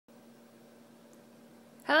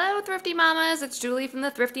Hello Thrifty Mamas, it's Julie from the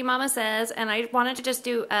Thrifty Mama Says, and I wanted to just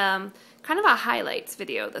do kind of a highlights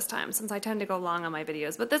video this time since I tend to go long on my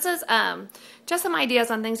videos. But this is just some ideas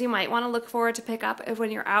on things you might want to look for to pick up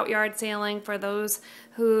when you're out yard sailing for those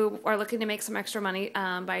who are looking to make some extra money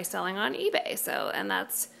by selling on eBay. And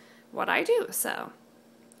that's what I do. So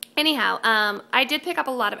anyhow, I did pick up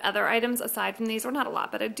a lot of other items aside from these, or not a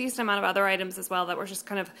lot, but a decent amount of other items as well that were just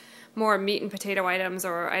kind of more meat and potato items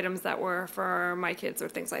or items that were for my kids or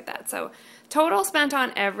things like that. So total spent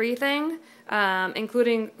on everything,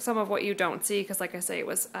 including some of what you don't see, because like I say, it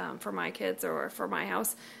was for my kids or for my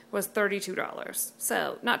house, was $32.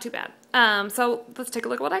 So not too bad. So let's take a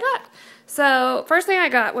look at what I got. So first thing I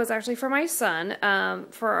got was actually for my son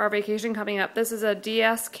for our vacation coming up. This is a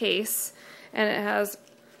DS case, and it has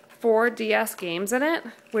 4 DS games in it,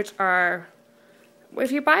 which are,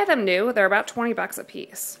 if you buy them new, they're about 20 bucks a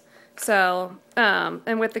piece. So,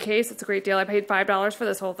 and with the case, it's a great deal. I paid $5 for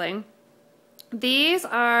this whole thing. These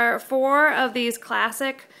are 4 of these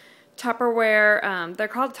classic Tupperware, they're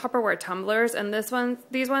called Tupperware tumblers, and these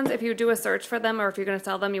ones, if you do a search for them, or if you're going to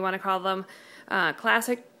sell them, you want to call them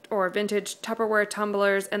classic or vintage Tupperware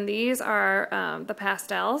tumblers, and these are the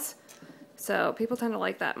pastels. So people tend to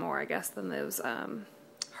like that more, I guess, than those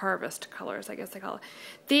harvest colors, I guess they call it.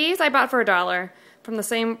 These I bought for $1 from the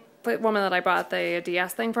same woman that I bought the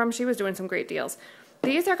DS thing from. She was doing some great deals.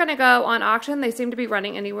 These are going to go on auction. They seem to be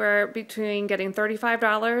running anywhere between getting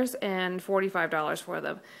 $35 and $45 for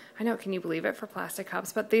them. I know, can you believe it, for plastic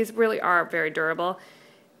cups? But these really are very durable.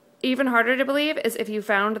 Even harder to believe is if you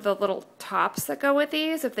found the little tops that go with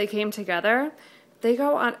these, if they came together, they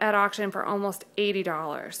go on at auction for almost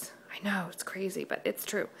 $80. I know, it's crazy, but it's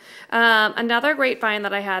true. Another great find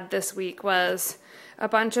that I had this week was a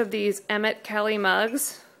bunch of these Emmett Kelly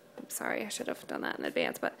mugs. I'm sorry, I should have done that in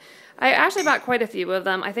advance, but I actually bought quite a few of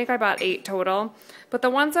them. I think I bought 8 total. But the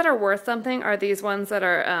ones that are worth something are these ones that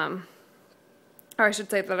are, or I should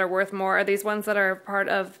say that are worth more, are these ones that are part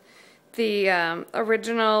of the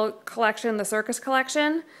original collection, the circus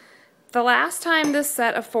collection. The last time this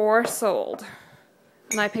set of 4 sold,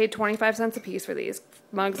 and I paid 25 cents a piece for these.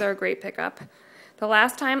 Mugs are a great pickup. The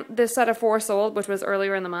last time this set of 4 sold, which was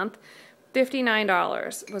earlier in the month,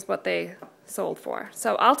 $59 was what they sold for.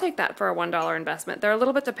 So I'll take that for a $1 investment. They're a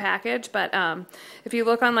little bit to package, but if you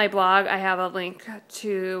look on my blog, I have a link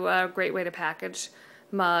to a great way to package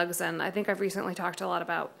mugs, and I think I've recently talked a lot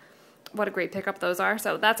about what a great pickup those are,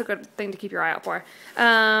 so that's a good thing to keep your eye out for.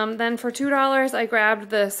 Then for $2, I grabbed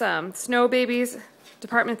this Snow Babies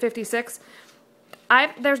Department 56.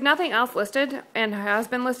 There's nothing else listed, and has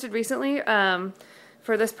been listed recently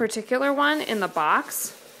for this particular one in the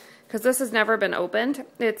box, because this has never been opened.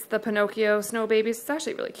 It's the Pinocchio Snow Babies. It's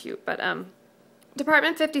actually really cute, but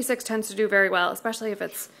Department 56 tends to do very well, especially if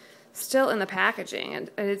it's still in the packaging and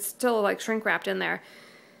it's still like shrink wrapped in there.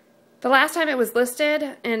 The last time it was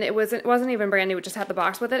listed, and it wasn't even brand new, it just had the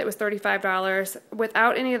box with it, it was $35.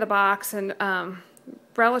 Without any of the box and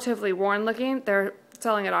relatively worn looking, they're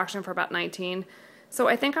selling at auction for about $19. So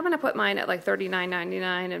I think I'm going to put mine at like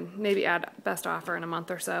 $39.99 and maybe add best offer in a month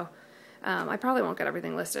or so. I probably won't get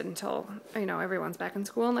everything listed until, you know, everyone's back in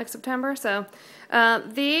school next September. So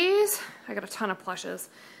these, I got a ton of plushes.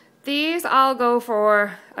 These I'll go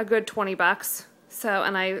for a good 20 bucks. So,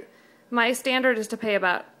 and my standard is to pay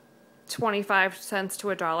about 25 cents to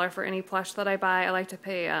 $1 for any plush that I buy. I like to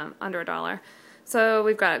pay under $1. So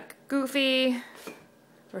we've got Goofy,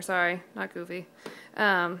 or sorry, not Goofy.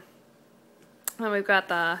 And we've got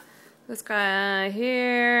this guy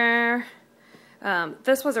here.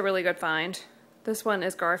 This was a really good find. This one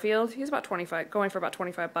is Garfield. He's about 25, going for about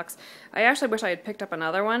 25 bucks. I actually wish I had picked up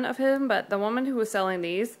another one of him, but the woman who was selling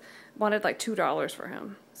these wanted like $2 for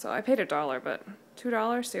him. So I paid $1, but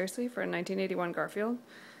 $2, seriously, for a 1981 Garfield?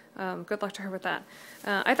 Good luck to her with that.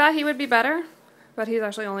 I thought he would be better, but he's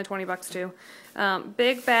actually only 20 bucks too.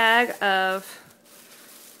 Big bag of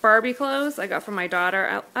Barbie clothes I got from my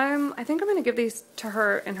daughter. I think I'm going to give these to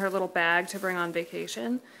her in her little bag to bring on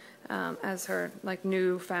vacation. As her like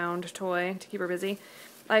newfound toy to keep her busy.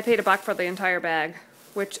 I paid $1 for the entire bag,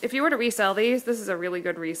 which if you were to resell these, this is a really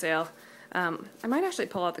good resale. I might actually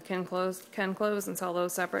pull out the Ken clothes and sell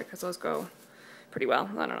those separate, because those go pretty well.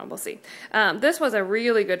 I don't know, we'll see. This was a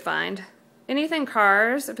really good find. Anything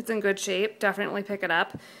Cars, if it's in good shape, definitely pick it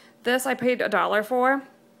up. This I paid $1 for.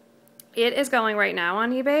 It is going right now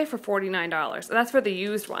on eBay for $49. That's for the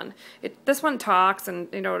used one. This one talks and,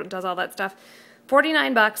 you know, it does all that stuff.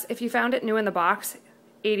 49 bucks. If you found it new in the box,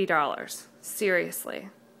 $80. Seriously.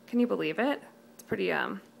 Can you believe it? It's pretty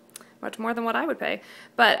much more than what I would pay.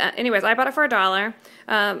 But anyways, I bought it for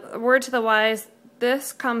 $1. Word to the wise,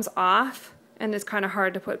 this comes off and it's kind of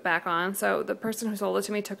hard to put back on. So the person who sold it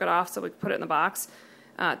to me took it off so we could put it in the box.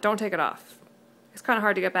 Don't take it off. It's kind of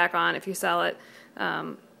hard to get back on if you sell it.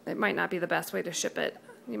 It might not be the best way to ship it.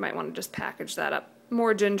 You might want to just package that up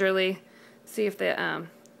more gingerly. See if they, I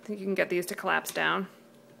think you can get these to collapse down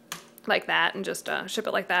like that and just ship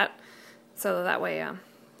it like that. So that way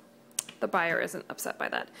the buyer isn't upset by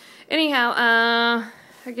that. Anyhow,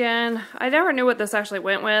 again, I never knew what this actually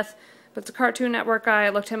went with, but it's a Cartoon Network guy. I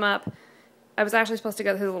looked him up. I was actually supposed to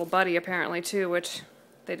get his little buddy apparently too, which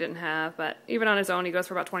they didn't have, but even on his own he goes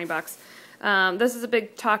for about 20 bucks. This is a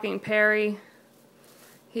big talking Perry.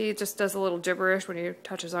 He just does a little gibberish when you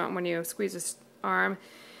touch his arm, when you squeeze his arm.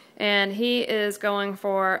 And he is going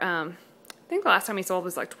for, I think the last time he sold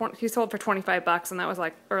was like, he sold for 25 bucks, and that was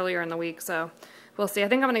like earlier in the week, so we'll see. I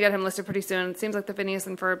think I'm going to get him listed pretty soon. It seems like the Phineas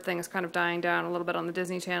and Ferb thing is kind of dying down a little bit on the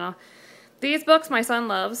Disney Channel. These books my son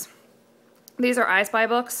loves. These are I Spy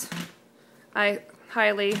books. I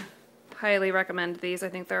highly recommend these. I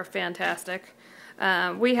think they're fantastic.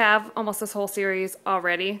 We have almost this whole series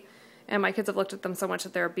already, and my kids have looked at them so much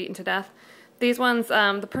that they're beaten to death. These ones,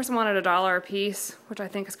 the person wanted $1 a piece, which I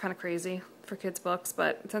think is kind of crazy for kids' books,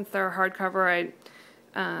 but since they're hardcover,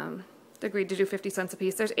 I agreed to do 50 cents a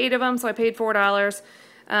piece. There's 8 of them, so I paid $4.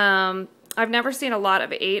 I've never seen a lot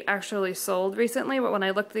of 8 actually sold recently, but when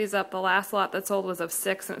I looked these up, the last lot that sold was of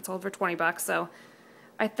 6, and it sold for 20 bucks, so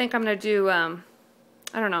I think I'm going to do, I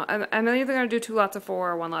don't know, I'm either going to do 2 lots of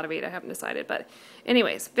 4 or 1 lot of 8, I haven't decided, but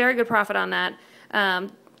anyways, very good profit on that.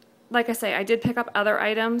 Like I say, I did pick up other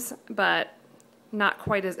items, but not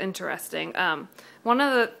quite as interesting. One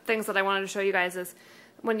of the things that I wanted to show you guys is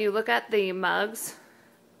when you look at the mugs,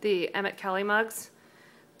 the Emmett Kelly mugs,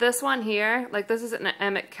 this one here, like this is an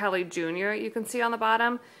Emmett Kelly Jr. you can see on the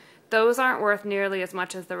bottom. Those aren't worth nearly as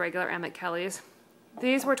much as the regular Emmett Kellys.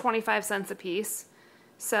 These were 25 cents a piece,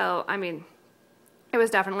 so I mean, it was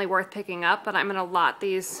definitely worth picking up, but I'm going to lot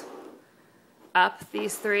these up,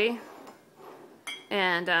 these 3,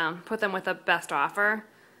 and put them with the best offer.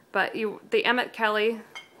 But the Emmett Kelly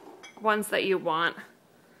ones that you want,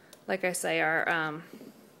 like I say, are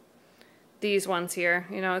these ones here.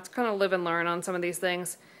 You know, it's kind of live and learn on some of these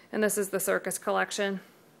things. And this is the Circus collection.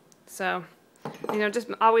 So, you know, just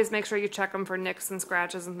always make sure you check them for nicks and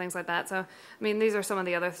scratches and things like that. So, I mean, these are some of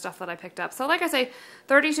the other stuff that I picked up. So, like I say,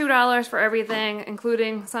 $32 for everything,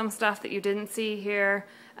 including some stuff that you didn't see here.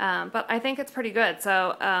 But I think it's pretty good.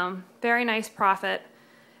 So, very nice profit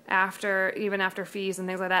even after fees and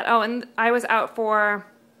things like that. Oh, and I was out for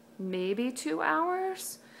maybe 2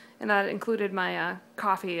 hours, and that included my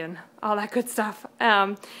coffee and all that good stuff.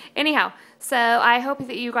 Anyhow, so I hope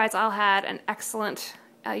that you guys all had an excellent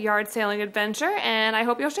yard sailing adventure, and I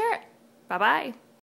hope you'll share it. Bye-bye.